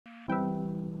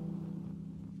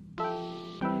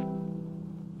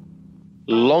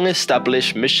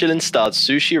long-established Michelin-starred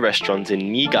sushi restaurant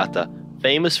in Niigata,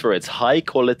 famous for its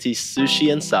high-quality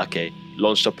sushi and sake,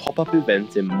 launched a pop-up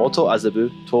event in Motoazabu,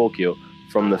 Tokyo,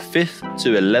 from the 5th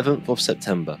to 11th of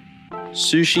September.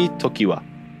 Sushi Tokiwa.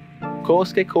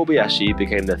 Kosuke Kobayashi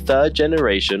became the third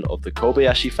generation of the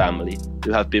Kobayashi family,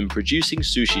 who have been producing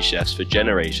sushi chefs for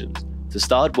generations, to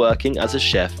start working as a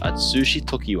chef at Sushi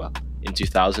Tokiwa in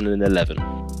 2011.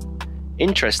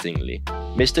 Interestingly,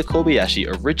 Mr. Kobayashi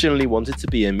originally wanted to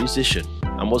be a musician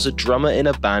and was a drummer in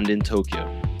a band in Tokyo.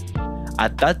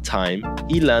 At that time,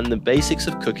 he learned the basics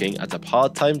of cooking at a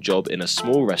part-time job in a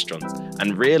small restaurant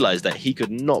and realized that he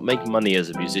could not make money as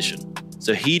a musician,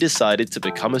 so he decided to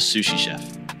become a sushi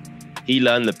chef. He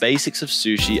learned the basics of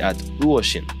sushi at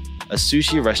Uoshin, a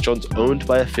sushi restaurant owned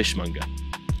by a fishmonger.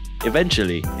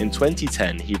 Eventually, in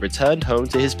 2010, he returned home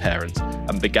to his parents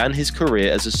and began his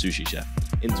career as a sushi chef.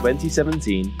 In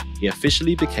 2017, he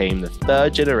officially became the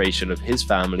third generation of his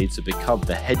family to become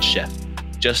the head chef,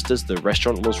 just as the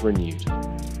restaurant was renewed.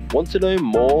 Want to know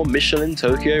more Michelin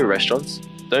Tokyo restaurants?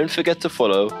 Don't forget to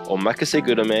follow Omakase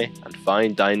Gurame and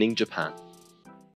Fine Dining Japan.